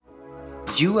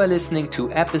You are listening to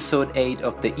episode 8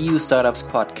 of the EU Startups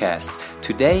podcast.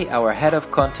 Today, our head of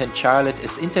content, Charlotte,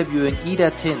 is interviewing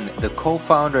Ida Tin, the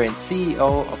co-founder and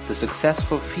CEO of the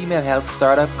successful female health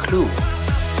startup Clue.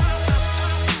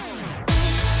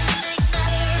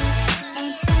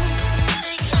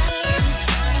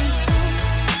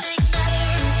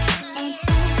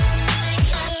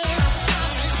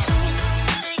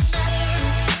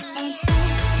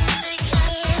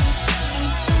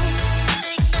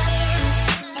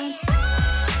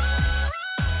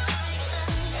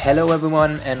 Hello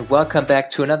everyone and welcome back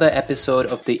to another episode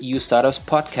of the EU Startups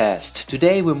podcast.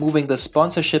 Today we're moving the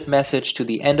sponsorship message to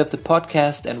the end of the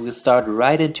podcast and we'll start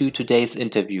right into today's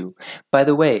interview. By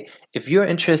the way, if you're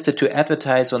interested to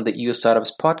advertise on the EU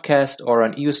Startups podcast or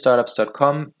on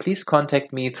eustartups.com, please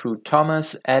contact me through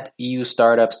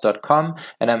thomas@eustartups.com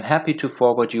and I'm happy to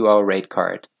forward you our rate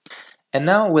card. And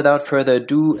now, without further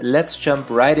ado, let's jump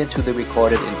right into the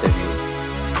recorded interview.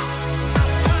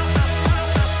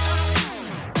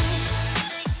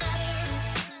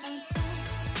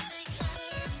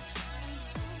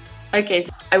 Okay,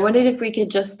 so I wondered if we could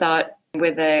just start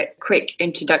with a quick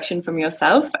introduction from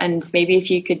yourself and maybe if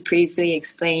you could briefly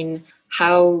explain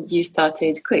how you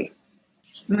started Clue.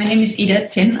 My name is Ida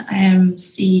Tin. I am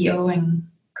CEO and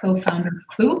co-founder of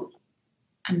Clue.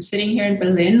 I'm sitting here in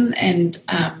Berlin and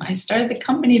I started the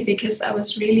company because I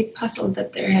was really puzzled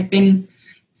that there had been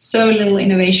so little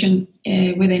innovation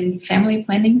within family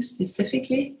planning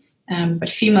specifically, but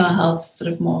female health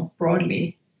sort of more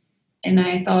broadly. And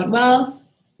I thought, well,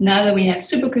 now that we have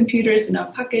supercomputers in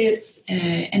our pockets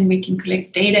and we can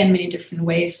collect data in many different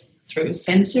ways through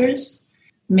sensors,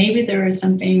 maybe there is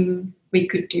something we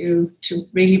could do to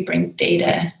really bring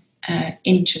data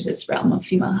into this realm of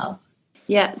female health.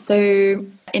 Yeah, so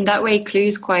in that way, Clue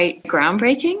is quite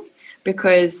groundbreaking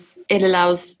because it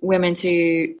allows women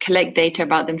to collect data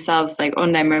about themselves like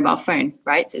on their mobile phone,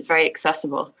 right? So it's very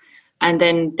accessible. And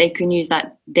then they can use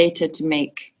that data to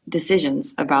make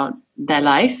decisions about their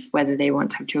life, whether they want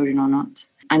to have children or not,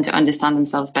 and to understand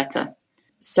themselves better.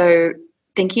 So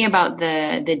thinking about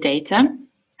the data,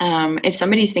 if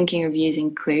somebody's thinking of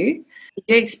using Clue, could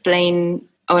you explain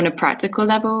on a practical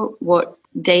level what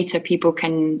data people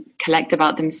can collect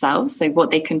about themselves, like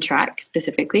what they can track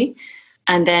specifically,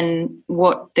 and then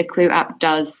what the Clue app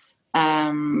does,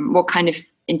 what kind of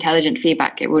intelligent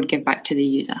feedback it would give back to the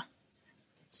user?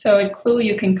 So at Clue,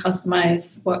 you can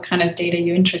customize what kind of data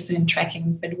you're interested in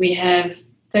tracking, but we have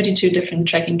 32 different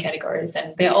tracking categories,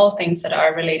 and they're all things that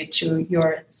are related to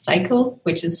your cycle,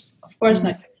 which is, of course,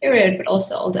 not your period, but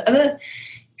also all the other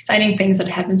exciting things that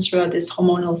happens throughout this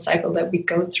hormonal cycle that we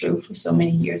go through for so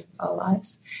many years of our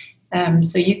lives.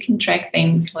 So you can track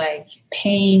things like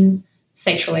pain,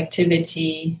 sexual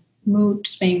activity, mood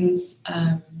swings,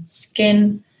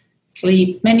 skin,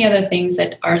 sleep, many other things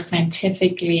that are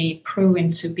scientifically proven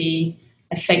to be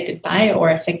affected by or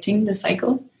affecting the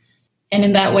cycle. And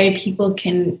in that way, people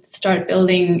can start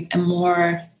building a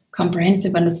more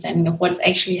comprehensive understanding of what's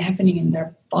actually happening in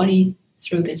their body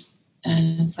through this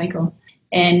cycle.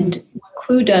 And what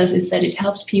Clue does is that it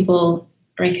helps people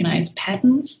recognize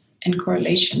patterns and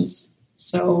correlations.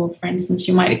 So, for instance,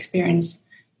 you might experience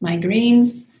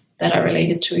migraines that are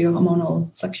related to your hormonal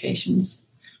fluctuations.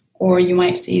 Or you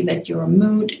might see that your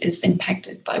mood is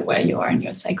impacted by where you are in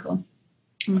your cycle.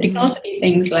 Mm-hmm. But it can also be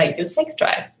things like your sex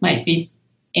drive might be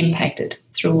impacted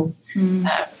through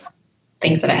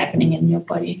things that are happening in your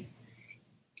body.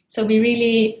 So we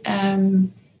really,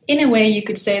 in a way, you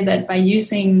could say that by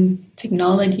using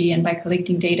technology and by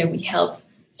collecting data, we help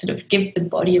sort of give the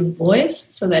body a voice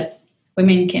so that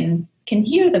women can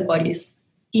hear their bodies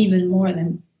even more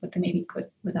than what they maybe could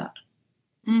without.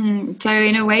 So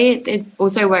in a way, it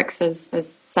also works as a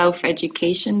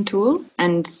self-education tool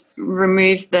and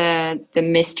removes the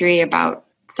mystery about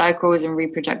cycles and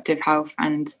reproductive health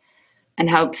and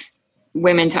helps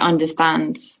women to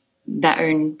understand their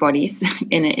own bodies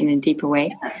in a deeper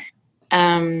way.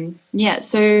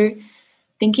 So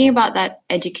thinking about that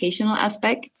educational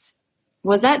aspect,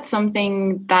 was that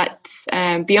something that,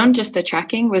 beyond just the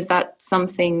tracking, was that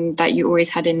something that you always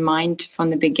had in mind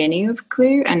from the beginning of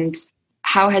Clue? And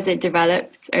how has it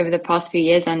developed over the past few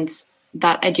years, and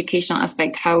that educational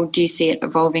aspect, how do you see it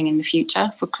evolving in the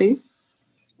future for Clue?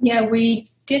 Yeah, we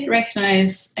did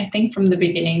recognize, I think from the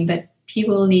beginning, that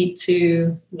people need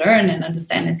to learn and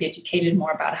understand and be educated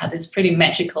more about how this pretty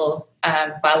magical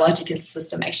biological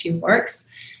system actually works.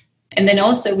 And then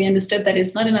also we understood that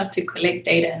it's not enough to collect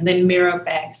data and then mirror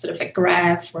back sort of a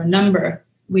graph or a number.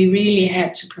 We really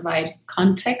had to provide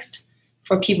context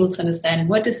for people to understand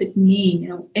what does it mean. You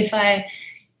know, if I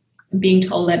being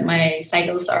told that my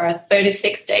cycles are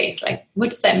 36 days. Like, what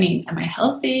does that mean? Am I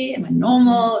healthy? Am I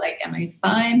normal? Like, am I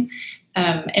fine?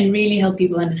 And really help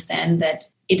people understand that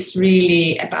it's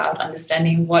really about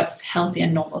understanding what's healthy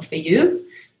and normal for you,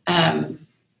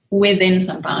 within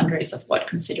some boundaries of what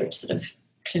considered sort of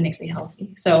clinically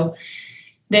healthy. So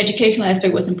the educational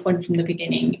aspect was important from the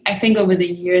beginning. I think over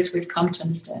the years, we've come to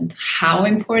understand how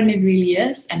important it really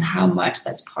is and how much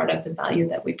that's part of the value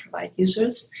that we provide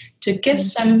users to give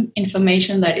some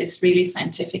information that is really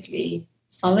scientifically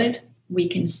solid. We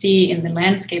can see in the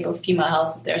landscape of female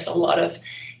health, that there's a lot of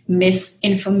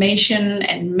misinformation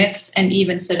and myths and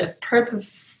even sort of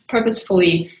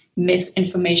purposefully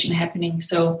misinformation happening.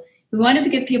 So we wanted to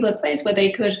give people a place where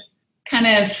they could kind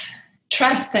of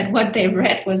trust that what they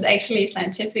read was actually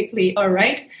scientifically all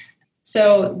right.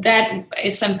 So that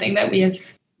is something that we have,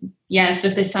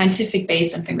 sort of the scientific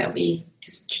base, something that we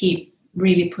just keep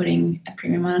really putting a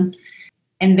premium on.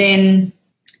 And then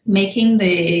making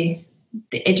the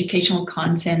educational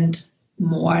content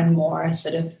more and more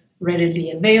sort of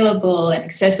readily available and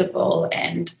accessible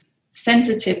and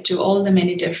sensitive to all the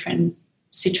many different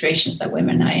situations that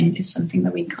women are in is something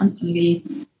that we constantly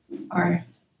are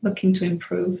looking to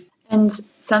improve. And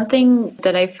something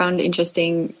that I found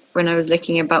interesting when I was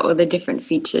looking about all the different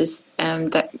features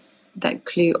that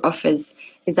Clue offers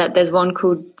is that there's one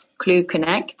called Clue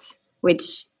Connect,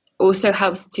 which also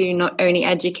helps to not only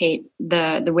educate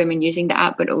the women using the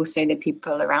app, but also the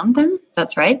people around them.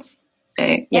 That's right?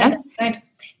 Yeah, that's right.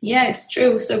 Yeah, it's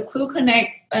true. So Clue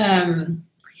Connect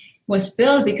was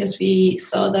built because we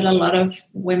saw that a lot of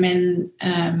women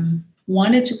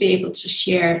wanted to be able to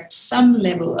share some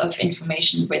level of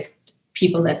information with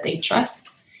people that they trust.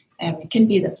 It can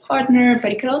be the partner,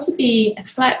 but it could also be a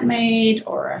flatmate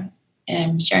or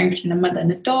sharing between a mother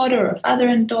and a daughter or a father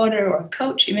and daughter or a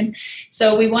coach even.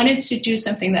 So we wanted to do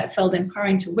something that felt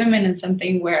empowering to women and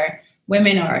something where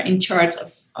women are in charge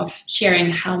of sharing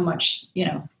how much,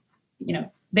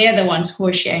 they're the ones who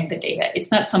are sharing the data. It's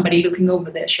not somebody looking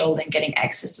over their shoulder and getting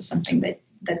access to something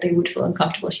that they would feel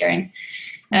uncomfortable sharing.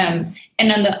 And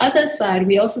on the other side,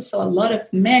 we also saw a lot of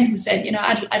men who said,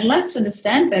 I'd love to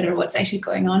understand better what's actually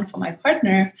going on for my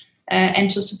partner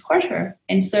and to support her.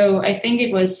 And so I think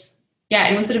it was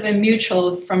sort of a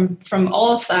mutual from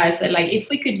all sides that, like, if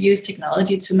we could use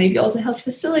technology to maybe also help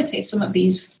facilitate some of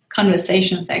these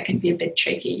conversations that can be a bit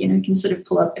tricky, you can sort of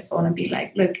pull up your phone and be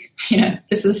like, look,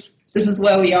 this is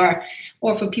where we are.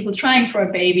 Or for people trying for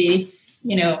a baby,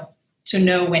 to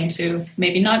know when to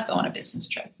maybe not go on a business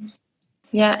trip.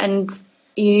 Yeah, and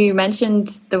you mentioned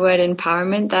the word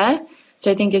empowerment there, which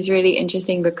I think is really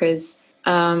interesting because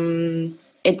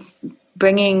it's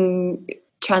bringing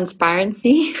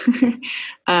transparency to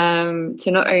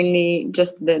not only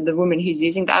just the woman who's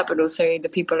using the app, but also the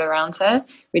people around her,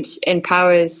 which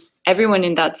empowers everyone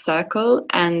in that circle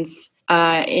and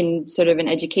in sort of an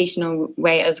educational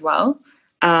way as well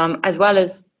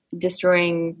as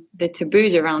destroying the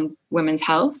taboos around women's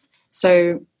health.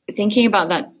 So thinking about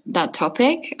that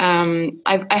topic,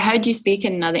 I heard you speak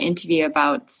in another interview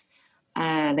about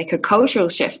like a cultural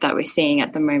shift that we're seeing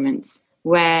at the moment,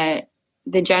 where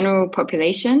the general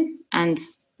population and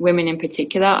women in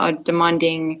particular are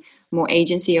demanding more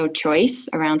agency or choice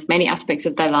around many aspects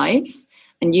of their lives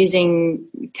and using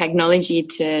technology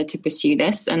to pursue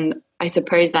this. And I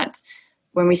suppose that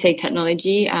when we say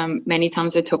technology, many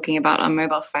times we're talking about our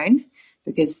mobile phone,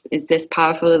 because it's this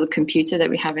powerful little computer that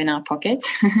we have in our pocket.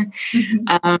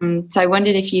 Mm-hmm. So I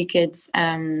wondered if you could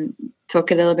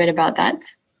talk a little bit about that.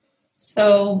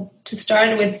 So to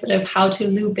start with sort of how to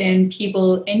loop in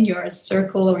people in your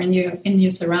circle or in your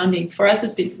surrounding, for us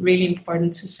it's been really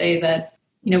important to say that,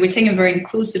 we're taking a very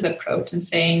inclusive approach and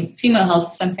saying female health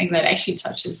is something that actually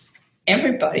touches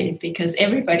everybody, because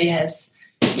everybody has,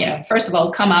 first of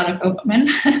all, come out of a woman,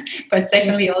 but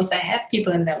secondly, also have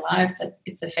people in their lives that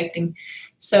it's affecting.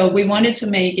 So we wanted to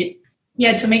make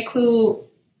it, to make Clue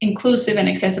inclusive and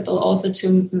accessible also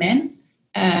to men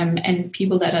and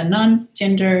people that are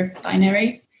non-gender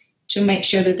binary, to make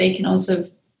sure that they can also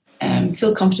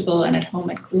feel comfortable and at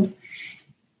home at Clue.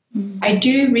 Mm-hmm. I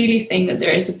do really think that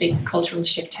there is a big cultural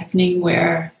shift happening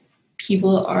where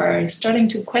people are starting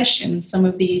to question some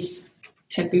of these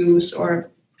taboos or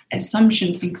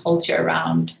assumptions in culture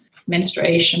around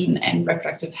menstruation and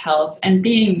reproductive health and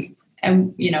being,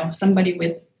 somebody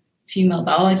with female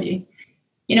biology.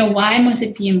 Why must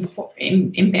it be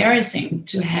embarrassing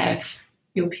to have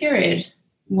your period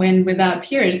when without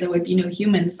periods there would be no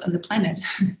humans on the planet?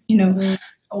 Mm-hmm.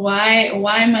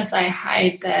 Why must I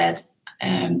hide that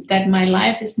that my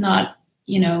life is not,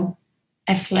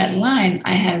 a flat line?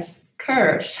 I have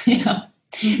curves,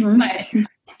 Mm-hmm.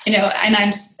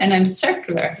 and I'm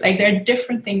circular. Like there are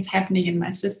different things happening in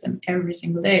my system every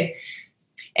single day.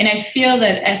 And I feel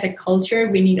that as a culture,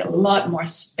 we need a lot more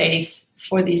space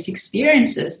for these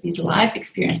experiences, these life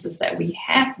experiences that we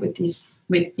have with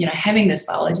having this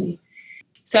biology.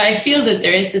 So I feel that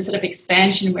there is this sort of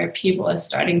expansion where people are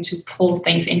starting to pull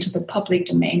things into the public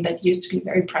domain that used to be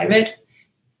very private,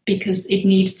 because it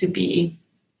needs to be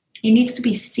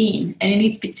seen and it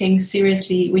needs to be taken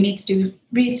seriously. We need to do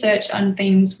research on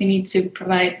things. We need to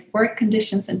provide work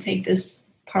conditions and take this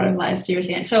part of life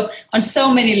seriously. And so on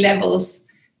so many levels,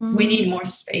 we need more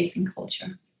space in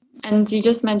culture. And you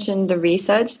just mentioned the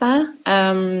research there.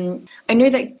 I know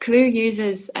that Clue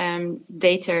uses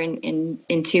data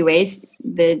in two ways.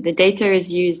 The data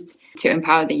is used to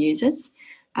empower the users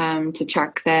to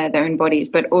track their own bodies,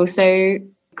 but also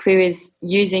Clue is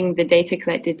using the data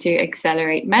collected to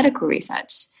accelerate medical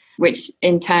research, which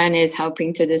in turn is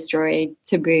helping to destroy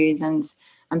taboos and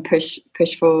push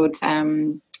forward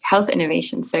health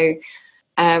innovation. So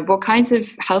what kinds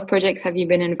of health projects have you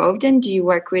been involved in? Do you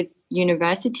work with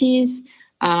universities?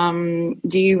 Do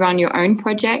you run your own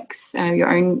projects, your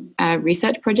own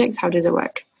research projects? How does it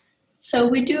work? So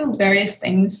we do various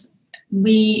things.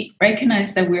 We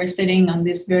recognize that we're sitting on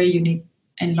this very unique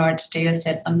and large data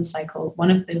set on the cycle,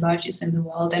 one of the largest in the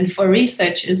world. And for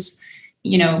researchers,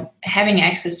 having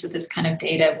access to this kind of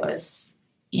data was,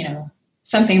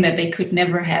 something that they could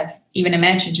never have even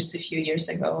imagined just a few years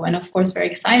ago. And of course, very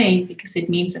exciting, because it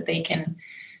means that they can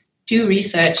do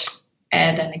research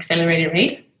at an accelerated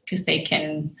rate, because they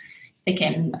can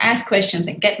ask questions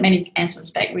and get many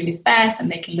answers back really fast,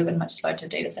 and they can look at much larger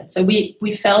data sets. So we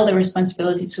felt the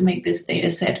responsibility to make this data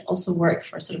set also work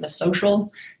for sort of a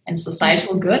social and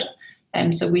societal good.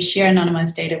 So we share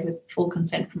anonymized data with full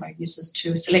consent from our users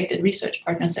to selected research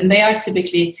partners. And they are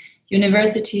typically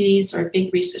universities or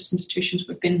big research institutions.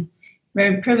 We've been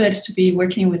very privileged to be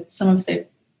working with some of the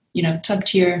top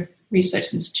tier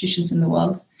research institutions in the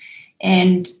world.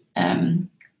 And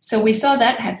so we saw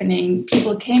that happening.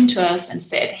 People came to us and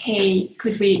said, hey,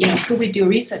 could we do a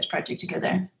research project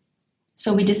together?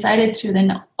 So we decided to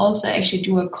then also actually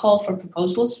do a call for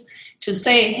proposals to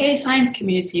say, hey, science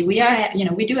community, we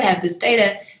do have this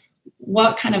data.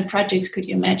 What kind of projects could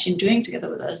you imagine doing together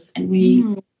with us? And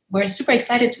we were super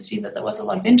excited to see that there was a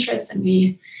lot of interest. And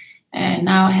we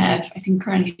now have, I think,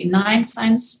 currently 9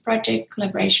 science project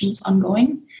collaborations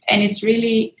ongoing. And it's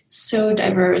really so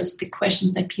diverse, the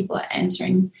questions that people are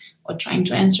answering or trying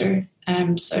to answer.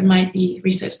 So it might be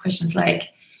research questions like,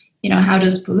 how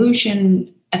does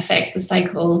pollution affect the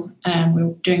cycle?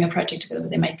 We're doing a project together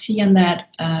with MIT on that.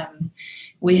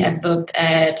 We have looked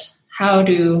at how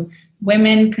do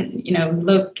women,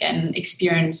 look and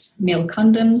experience male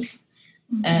condoms.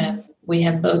 We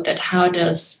have looked at how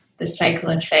does the cycle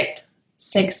affect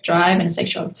sex drive and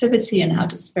sexual activity, and how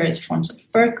does various forms of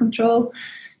birth control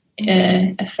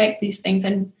affect these things,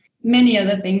 and many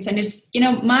other things. And it's,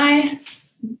 my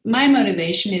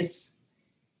motivation is,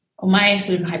 or my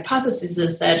sort of hypothesis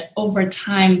is that over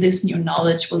time, this new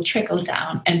knowledge will trickle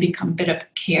down and become better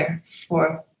care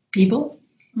for people.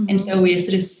 And so we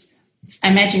sort of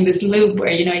imagine this loop where,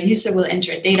 a user will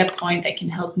enter a data point that can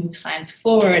help move science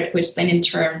forward, which then in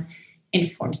turn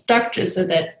informs doctors so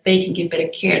that they can give better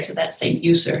care to that same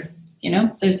user,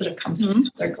 so it sort of comes full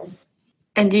circle.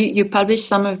 And you publish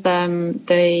some of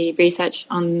the research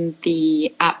on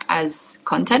the app as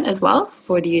content as well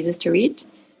for the users to read?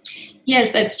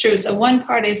 Yes, that's true. So one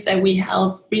part is that we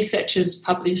help researchers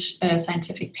publish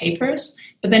scientific papers,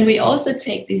 but then we also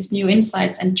take these new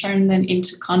insights and turn them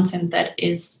into content that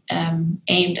is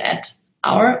aimed at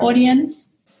our audience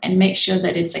and make sure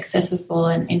that it's accessible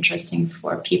and interesting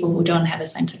for people who don't have a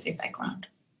scientific background.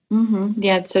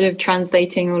 Yeah, it's sort of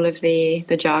translating all of the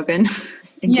jargon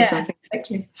into something.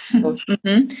 Exactly.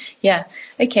 Yeah.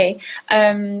 Okay.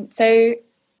 So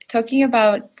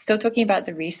still talking about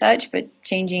the research, but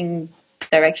changing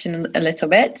direction a little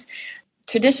bit.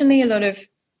 Traditionally, a lot of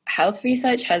health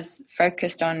research has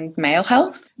focused on male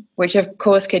health, which of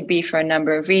course could be for a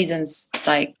number of reasons,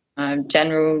 like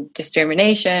general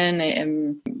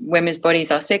discrimination. Women's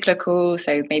bodies are cyclical,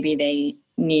 so maybe they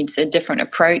need a different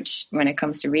approach when it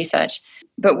comes to research.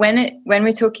 But when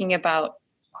we're talking about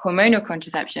hormonal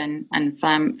contraception and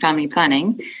family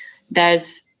planning,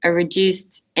 there's a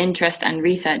reduced interest and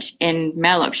research in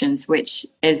male options, which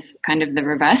is kind of the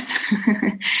reverse.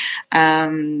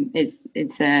 And it's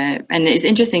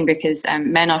interesting because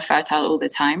men are fertile all the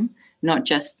time, not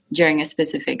just during a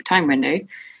specific time window.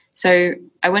 So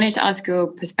I wanted to ask your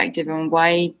perspective on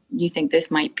why you think this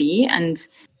might be, and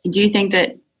do you think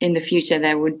that in the future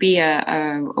there would be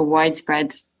a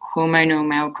widespread hormonal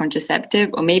male contraceptive,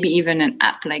 or maybe even an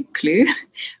app like Clue,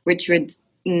 which would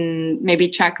maybe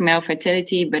track male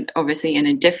fertility, but obviously in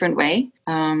a different way.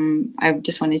 I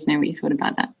just wanted to know what you thought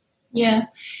about that. Yeah.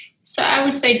 So I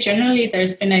would say generally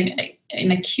there's been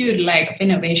an acute lack of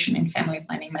innovation in family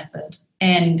planning method.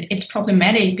 And it's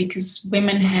problematic because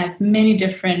women have many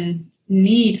different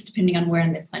needs depending on where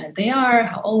on the planet they are,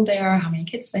 how old they are, how many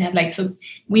kids they have. So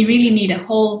we really need a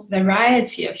whole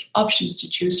variety of options to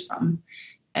choose from,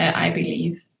 I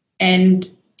believe. And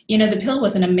the pill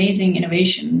was an amazing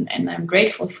innovation and I'm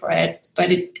grateful for it,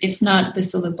 but it's not the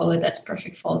silver bullet that's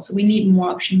perfect for all. So we need more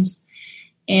options.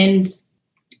 And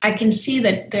I can see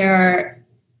that there are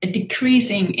a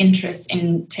decreasing interest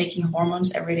in taking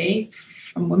hormones every day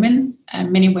from women.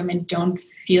 Many women don't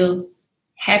feel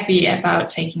happy about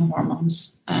taking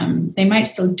hormones. They might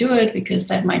still do it because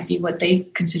that might be what they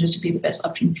consider to be the best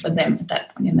option for them at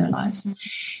that point in their lives. Mm-hmm.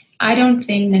 I don't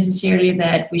think necessarily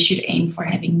that we should aim for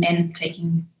having men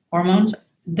taking hormones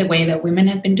the way that women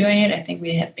have been doing it. I think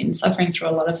we have been suffering through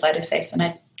a lot of side effects, and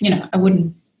I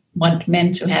wouldn't want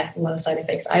men to have a lot of side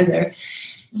effects either.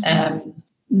 Mm-hmm.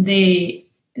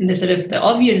 The sort of the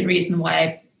obvious reason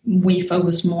why we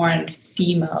focus more on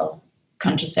female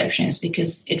contraception is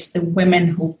because it's the women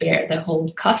who bear the whole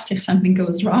cost if something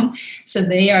goes wrong. So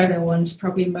they are the ones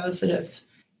probably most sort of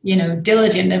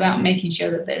diligent about making sure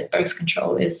that the birth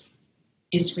control is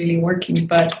really working.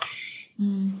 But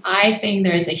I think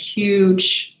there's a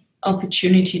huge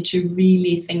opportunity to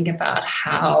really think about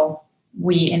how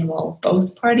we involve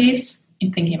both parties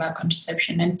in thinking about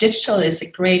contraception. And digital is a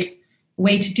great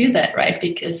way to do that, right?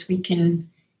 Because you can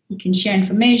share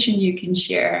information, you can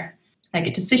share like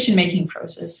a decision-making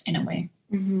process in a way.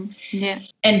 Mm-hmm. Yeah.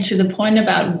 And to the point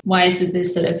about why is it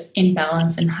this sort of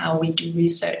imbalance in how we do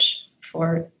research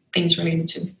for things related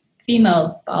to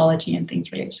female biology and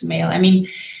things related to male. I mean,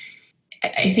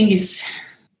 I think it's,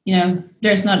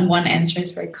 there's not one answer.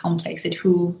 It's very complex.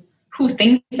 Who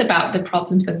thinks about the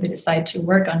problems that they decide to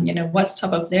work on, what's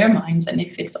top of their minds. And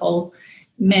if it's all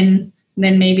men,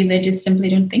 then maybe they just simply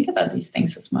don't think about these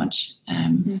things as much.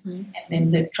 And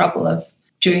then the trouble of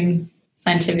doing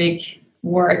scientific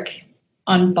work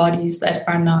on bodies that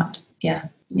are not,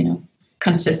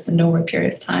 consistent over a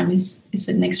period of time is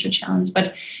an extra challenge.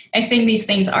 But I think these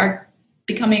things are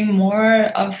becoming more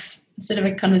of sort of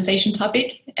a conversation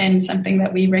topic and something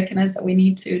that we recognize that we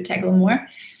need to tackle more.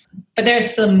 But there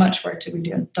is still much work to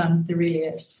be done. There really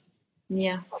is.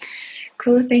 Yeah.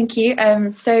 Cool. Thank you.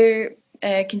 So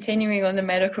continuing on the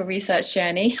medical research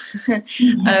journey,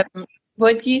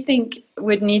 what do you think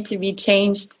would need to be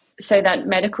changed so that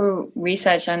medical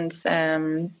research and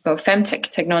femtech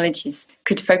technologies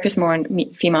could focus more on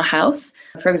female health?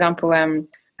 For example,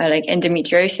 like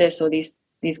endometriosis or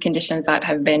these conditions that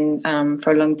have been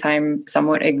for a long time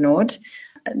somewhat ignored.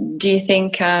 Do you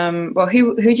think,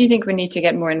 who do you think would need to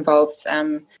get more involved?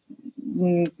 I'm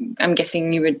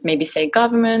guessing you would maybe say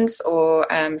governments or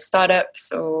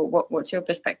startups, or what's your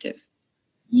perspective?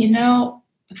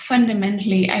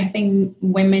 Fundamentally, I think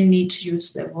women need to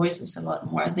use their voices a lot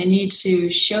more. They need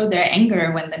to show their anger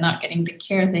when they're not getting the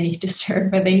care they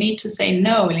deserve, but they need to say,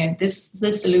 no, this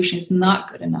solution is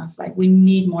not good enough. Like, we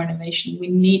need more innovation. We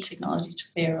need technology to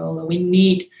play a role. Or we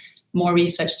need more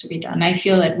research to be done. I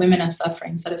feel that women are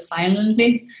suffering sort of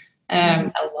silently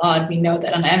a lot. We know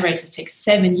that on average, it takes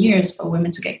 7 years for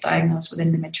women to get diagnosed with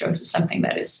endometriosis, something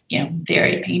that is,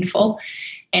 very painful.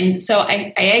 And so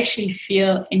I actually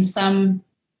feel on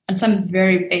some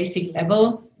very basic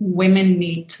level, women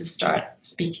need to start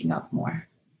speaking up more.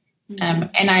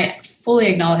 And I fully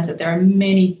acknowledge that there are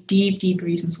many deep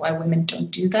reasons why women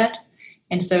don't do that.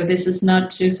 And so this is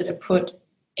not to sort of put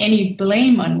any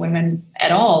blame on women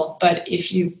at all. But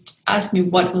if you ask me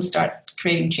what will start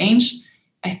creating change,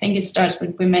 I think it starts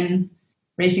with women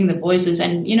raising their voices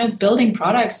and, building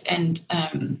products and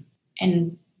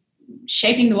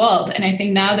shaping the world. And I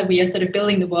think now that we are sort of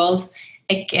building the world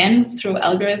again through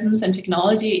algorithms and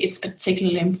technology, it's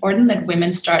particularly important that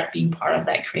women start being part of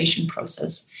that creation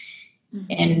process.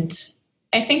 And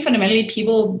I think fundamentally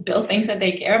people build things that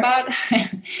they care about.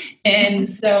 And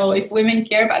so if women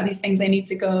care about these things, they need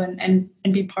to go and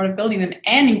be part of building them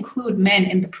and include men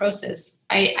in the process.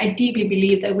 I deeply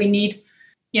believe that we need,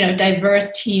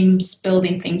 diverse teams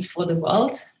building things for the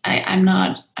world. I'm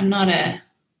not a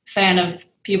fan of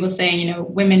people saying,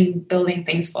 women building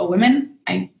things for women.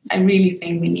 I really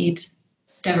think we need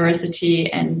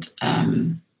diversity and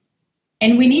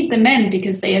we need the men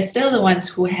because they are still the ones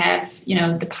who have,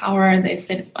 the power. They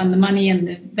sit on the money and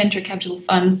the venture capital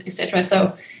funds, etc.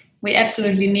 So we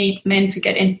absolutely need men to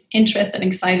get interested and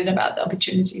excited about the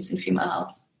opportunities in female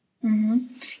health. Mm-hmm.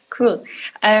 Cool.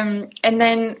 And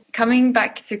then coming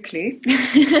back to Clue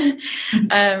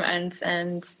and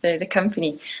the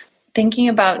company, thinking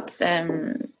about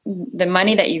the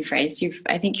money that you've raised,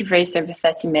 I think you've raised over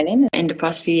 30 million in the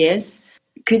past few years.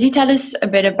 Could you tell us a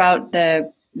bit about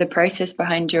the process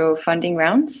behind your funding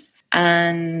rounds,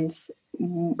 and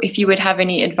if you would have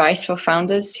any advice for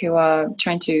founders who are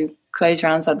trying to close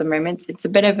rounds at the moment? It's a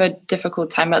bit of a difficult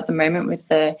time at the moment with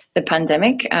the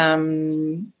pandemic,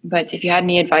 but if you had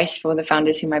any advice for the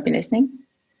founders who might be listening.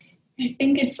 I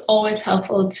think it's always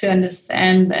helpful to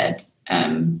understand that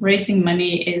raising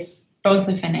money is both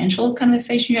a financial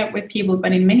conversation you have with people,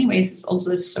 but in many ways it's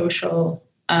also a social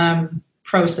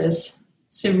process.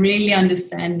 So really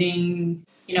understanding,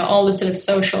 all the sort of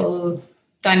social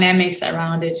dynamics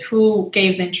around it, who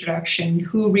gave the introduction,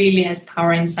 who really has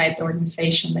power inside the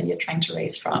organization that you're trying to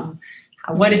raise from,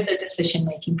 what is their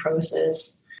decision-making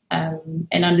process, and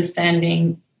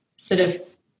understanding sort of,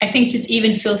 I think just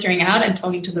even filtering out and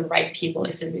talking to the right people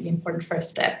is a really important first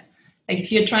step. Like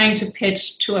if you're trying to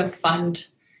pitch to a fund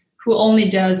who only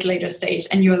does later stage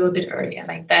and you're a little bit earlier,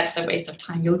 like that's a waste of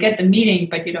time. You'll get the meeting,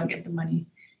 but you don't get the money.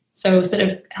 So sort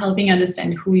of helping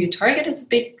understand who you target is a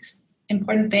big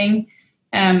important thing.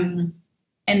 And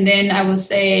then I will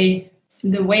say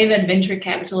the way that venture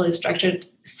capital is structured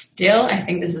still, I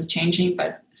think this is changing,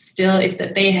 but still is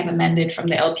that they have a mandate from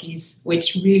the LPs,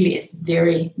 which really is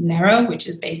very narrow, which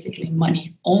is basically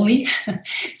money only.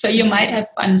 So you might have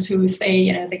funds who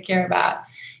say, they care about,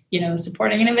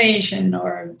 supporting innovation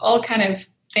or all kind of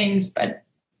things. But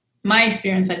my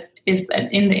experience is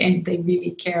that in the end, they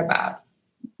really care about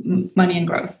money and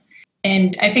growth.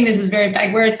 And I think this is very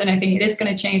backwards, and I think it is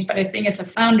going to change. But I think as a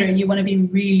founder, you want to be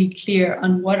really clear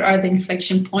on what are the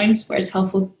inflection points where it's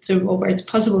helpful to, or where it's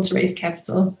possible to raise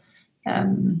capital,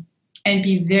 and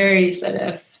be very sort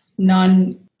of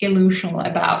non-illusional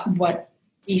about what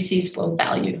VCs will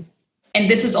value. And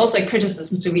this is also a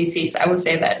criticism to VCs. I will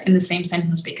say that in the same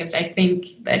sentence, because I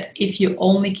think that if you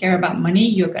only care about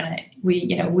money,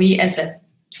 we as a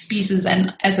species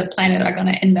and as a planet are going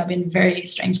to end up in very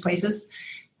strange places.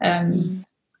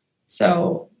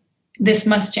 So this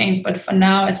must change, but for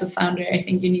now, as a founder, I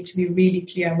think you need to be really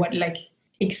clear what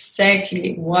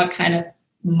kind of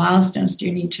milestones do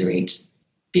you need to reach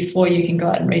before you can go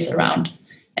out and raise a round.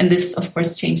 And this, of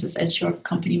course, changes as your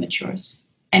company matures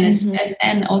and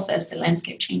and also as the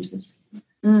landscape changes.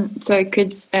 So it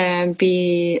could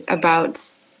be about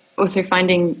also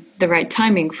finding the right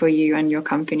timing for you and your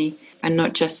company, and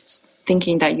not just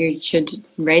thinking that you should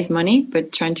raise money,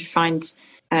 but trying to find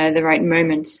the right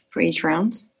moment for each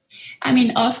round. I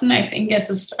mean, often I think as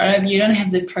a startup, you don't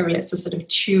have the privilege to sort of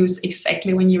choose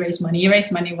exactly when you raise money. You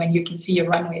raise money when you can see your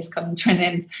runway is coming to an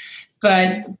end.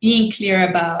 But being clear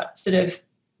about sort of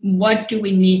what do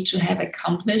we need to have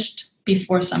accomplished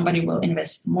before somebody will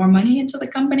invest more money into the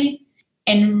company,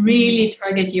 and really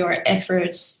target your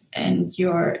efforts and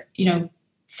your,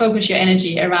 focus your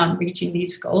energy around reaching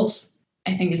these goals,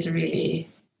 I think is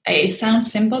it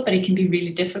sounds simple, but it can be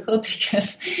really difficult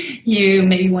because you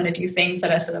maybe want to do things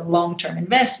that are sort of long-term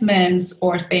investments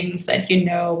or things that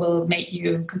will make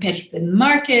you competitive in the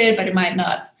market, but it might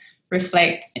not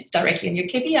reflect directly on your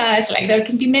KPIs. Like there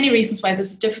can be many reasons why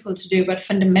this is difficult to do, but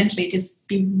fundamentally just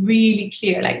be really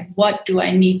clear, like what do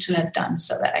I need to have done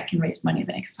so that I can raise money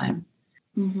the next time?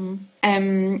 Mm-hmm.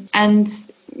 And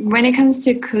when it comes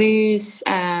to Clue's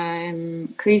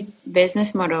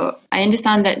business model, I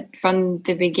understand that from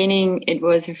the beginning it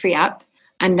was a free app,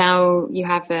 and now you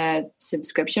have a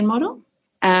subscription model.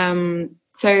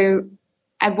 So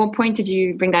at what point did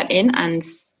you bring that in, and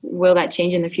will that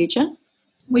change in the future?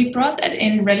 We brought that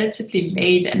in relatively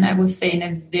late, and I would say in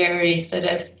a very sort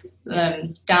of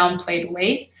downplayed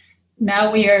way.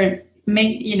 Now we are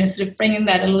sort of bringing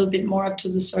that a little bit more up to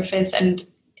the surface. And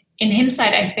in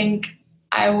hindsight, I think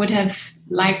I would have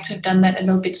liked to have done that a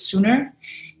little bit sooner,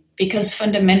 because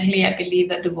fundamentally I believe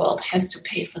that the world has to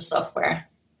pay for software,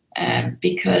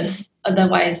 because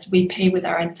otherwise we pay with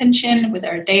our attention, with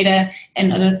our data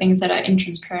and other things that are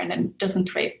intransparent and doesn't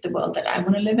create the world that I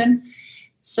want to live in.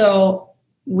 So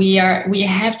we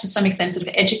have to some extent sort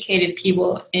of educated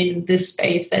people in this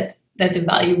space that the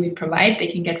value we provide they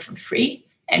can get for free.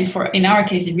 And in our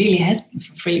case, it really has been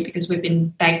for free because we've been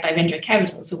backed by venture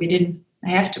capital, so we didn't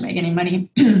have to make any money.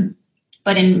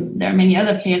 But there are many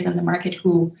other players in the market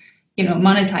who,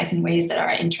 monetize in ways that are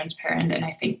intransparent and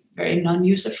I think very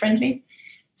non-user friendly.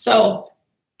 So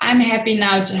I'm happy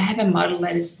now to have a model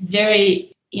that is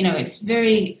very, it's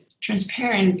very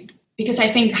transparent, because I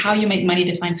think how you make money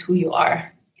defines who you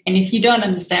are. And if you don't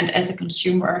understand as a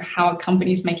consumer how a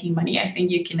company is making money, I think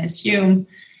you can assume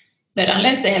that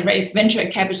unless they have raised venture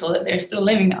capital that they're still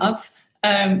living off,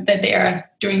 that they are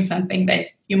doing something that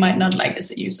you might not like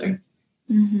as a user.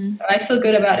 Mm-hmm. So I feel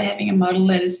good about having a model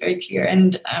that is very clear.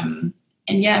 And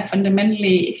yeah,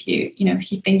 fundamentally, if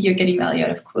you think you're getting value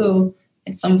out of Clue,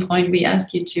 at some point we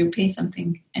ask you to pay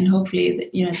something, and hopefully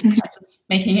that's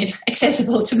making it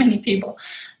accessible to many people.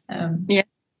 Yeah.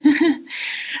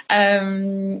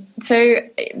 So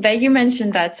there you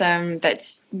mentioned that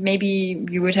that maybe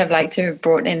you would have liked to have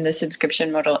brought in the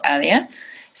subscription model earlier.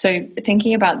 So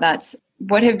thinking about that,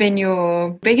 what have been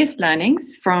your biggest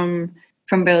learnings from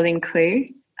building Clue,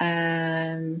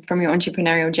 from your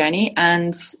entrepreneurial journey,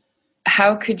 and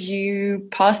how could you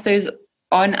pass those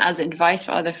on as advice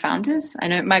for other founders? I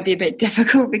know it might be a bit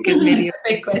difficult because maybe a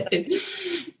big question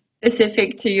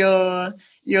specific to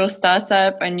your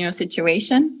startup and your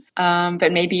situation,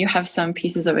 but maybe you have some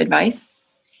pieces of advice.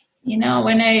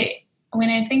 When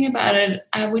I think about it,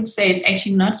 I would say it's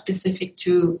actually not specific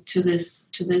to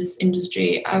this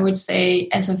industry. I would say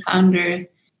as a founder,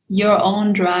 your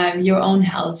own drive, your own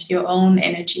health, your own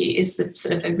energy is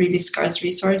sort of a really scarce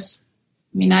resource.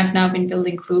 I mean, I've now been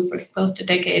building Clue for close to a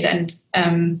decade, and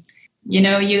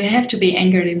you have to be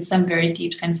anchored in some very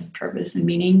deep sense of purpose and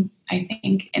meaning, I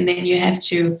think, and then you have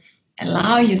to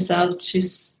allow yourself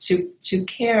to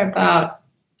care about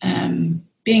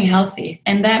being healthy,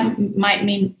 and that might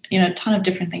mean a ton of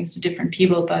different things to different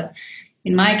people. But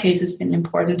in my case, it's been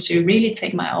important to really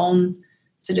take my own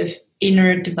sort of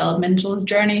inner developmental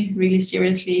journey really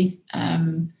seriously,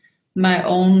 my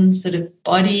own sort of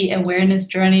body awareness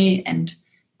journey, and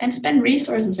spend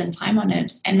resources and time on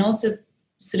it, and also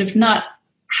sort of not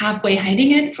halfway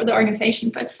hiding it for the organization,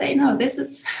 but say, no, this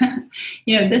is,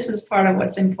 this is part of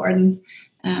what's important.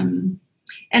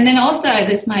 And then also,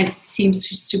 this might seem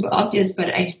super obvious, but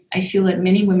I feel that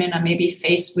many women are maybe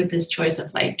faced with this choice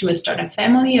of like, do I start a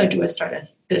family or do I start a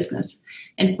business?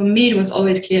 And for me, it was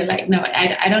always clear, like, no,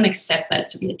 I don't accept that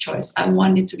to be a choice. I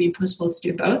want it to be possible to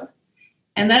do both.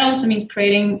 And that also means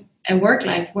creating a work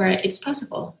life where it's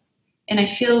possible. And I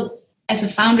feel as a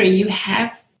founder, you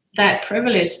have that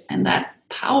privilege and that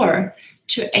power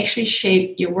to actually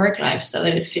shape your work life so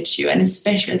that it fits you. And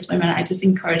especially as women, I just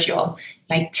encourage you all,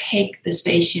 like, take the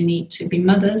space you need to be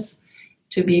mothers,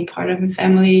 to be part of a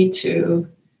family, to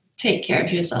take care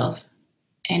of yourself.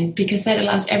 And because that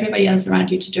allows everybody else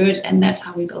around you to do it. And that's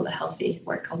how we build a healthy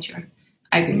work culture,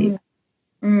 I believe.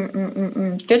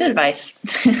 Good advice.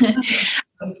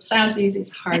 Sounds easy.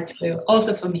 It's hard to do,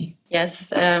 also for me.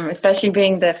 Yes, especially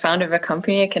being the founder of a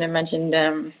company, I can imagine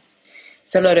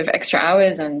it's a lot of extra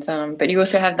hours, and but you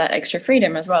also have that extra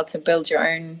freedom as well to build your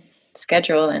own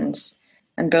schedule and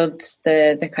build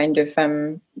the kind of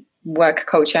work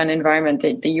culture and environment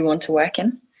that you want to work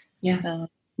in.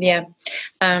 Yeah.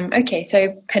 Okay,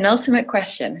 so penultimate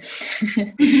question.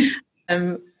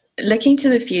 Looking to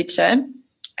the future,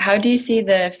 how do you see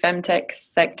the femtech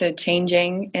sector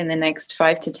changing in the next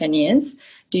 5 to 10 years?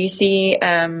 Do you see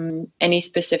any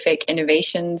specific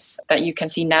innovations that you can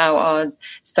see now are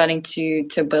starting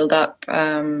to build up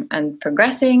and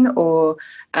progressing? Or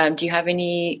do you have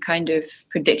any kind of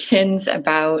predictions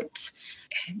about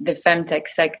the femtech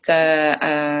sector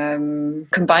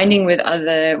combining with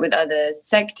other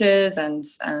sectors and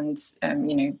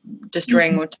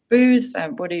destroying more taboos?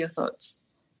 What are your thoughts?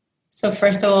 So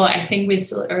first of all, I think we're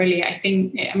still early. I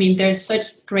mean, there's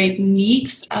such great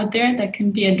needs out there that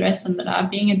can be addressed and that are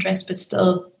being addressed, but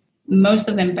still most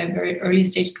of them by very early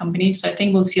stage companies. So I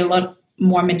think we'll see a lot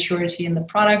more maturity in the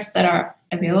products that are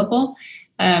available.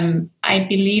 I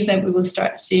believe that we will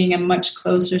start seeing a much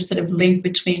closer sort of link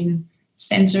between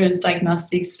sensors,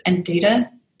 diagnostics, and data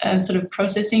sort of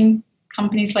processing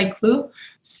companies like Clue,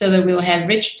 so that we'll have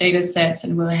rich data sets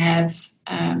and we'll have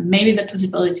maybe the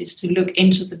possibilities to look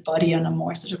into the body on a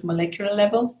more sort of molecular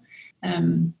level.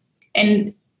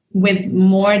 And with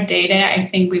more data, I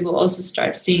think we will also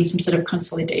start seeing some sort of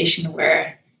consolidation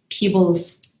where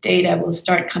people's data will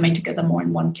start coming together more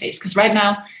in one place. Because right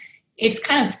now, it's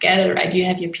kind of scattered, right? You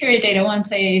have your period data one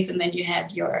place, and then you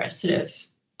have your sort of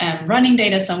running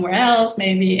data somewhere else,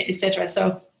 maybe, etc.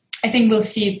 So I think we'll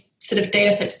see sort of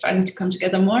data sets starting to come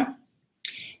together more.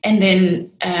 And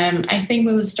then I think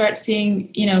we will start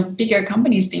seeing, bigger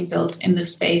companies being built in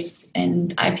this space,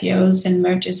 and IPOs and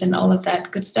mergers and all of that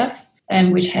good stuff,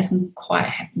 which hasn't quite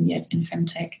happened yet in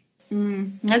femtech.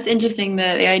 That's interesting,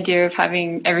 the idea of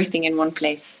having everything in one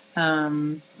place.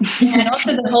 And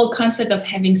also the whole concept of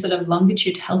having sort of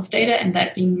longitude health data and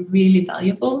that being really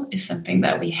valuable is something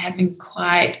that we haven't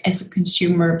quite, as a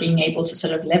consumer, being able to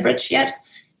sort of leverage yet.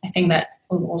 I think that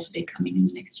will also be coming in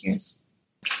the next years.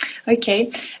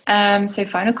 Okay, so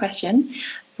final question.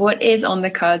 What is on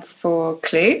the cards for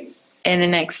Clue in the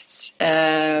next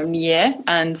year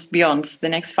and beyond, the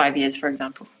next 5 years, for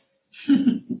example?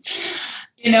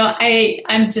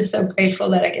 I'm just so grateful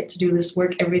that I get to do this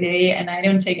work every day, and I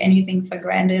don't take anything for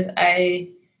granted.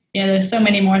 There's so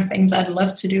many more things I'd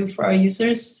love to do for our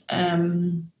users.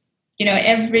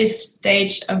 Every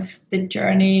stage of the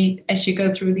journey as you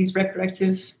go through these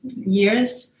reproductive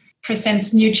years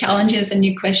presents new challenges and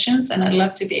new questions, and I'd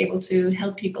love to be able to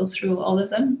help people through all of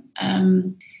them.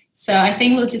 So I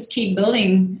think we'll just keep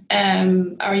building.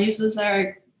 Our users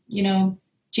are,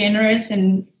 generous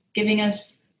in giving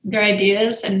us their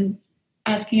ideas and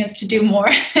asking us to do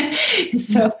more.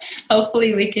 So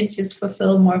hopefully we can just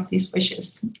fulfill more of these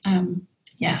wishes.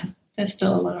 There's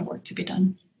still a lot of work to be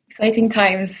done. Exciting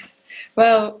times.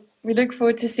 Well, we look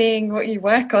forward to seeing what you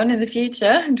work on in the future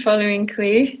and following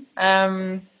Clue.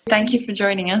 Thank you for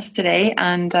joining us today.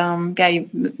 And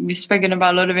we've spoken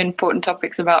about a lot of important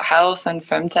topics about health and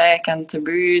femtech and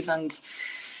taboos and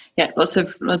lots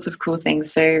of cool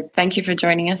things. So thank you for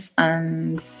joining us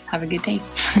and have a good day.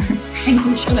 Thank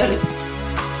you, Charlotte.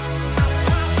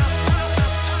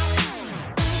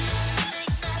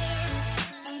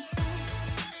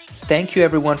 Thank you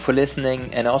everyone for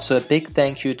listening, and also a big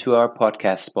thank you to our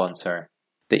podcast sponsor.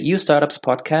 The EU Startups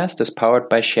podcast is powered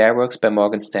by ShareWorks by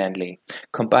Morgan Stanley.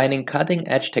 Combining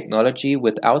cutting-edge technology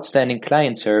with outstanding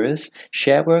client service,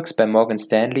 ShareWorks by Morgan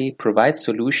Stanley provides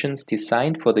solutions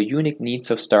designed for the unique needs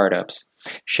of startups.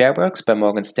 ShareWorks by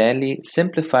Morgan Stanley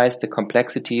simplifies the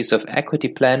complexities of equity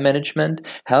plan management,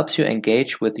 helps you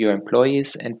engage with your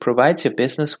employees, and provides your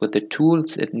business with the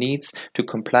tools it needs to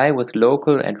comply with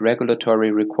local and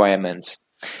regulatory requirements.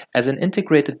 As an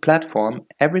integrated platform,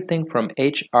 everything from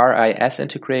HRIS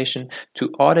integration to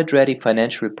audit-ready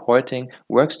financial reporting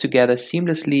works together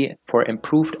seamlessly for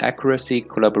improved accuracy,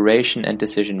 collaboration, and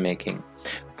decision-making.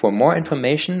 For more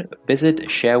information, visit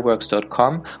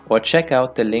shareworks.com or check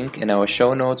out the link in our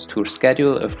show notes to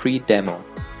schedule a free demo.